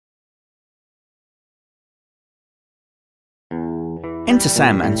Enter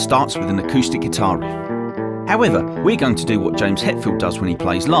Sandman starts with an acoustic guitar riff. However, we're going to do what James Hetfield does when he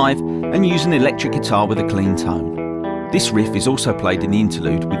plays live and use an electric guitar with a clean tone. This riff is also played in the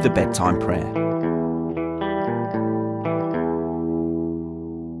interlude with the bedtime prayer.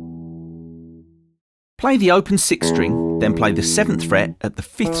 Play the open 6th string, then play the 7th fret at the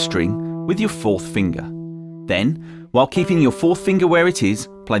 5th string with your 4th finger. Then, while keeping your 4th finger where it is,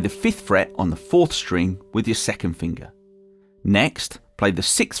 play the 5th fret on the 4th string with your 2nd finger. Next, play the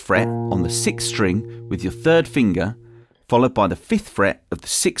 6th fret on the 6th string with your 3rd finger, followed by the 5th fret of the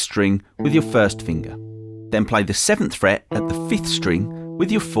 6th string with your 1st finger. Then play the 7th fret at the 5th string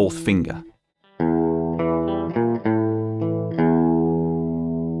with your 4th finger.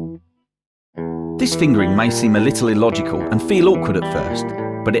 This fingering may seem a little illogical and feel awkward at first,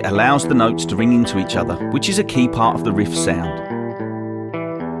 but it allows the notes to ring into each other, which is a key part of the riff sound.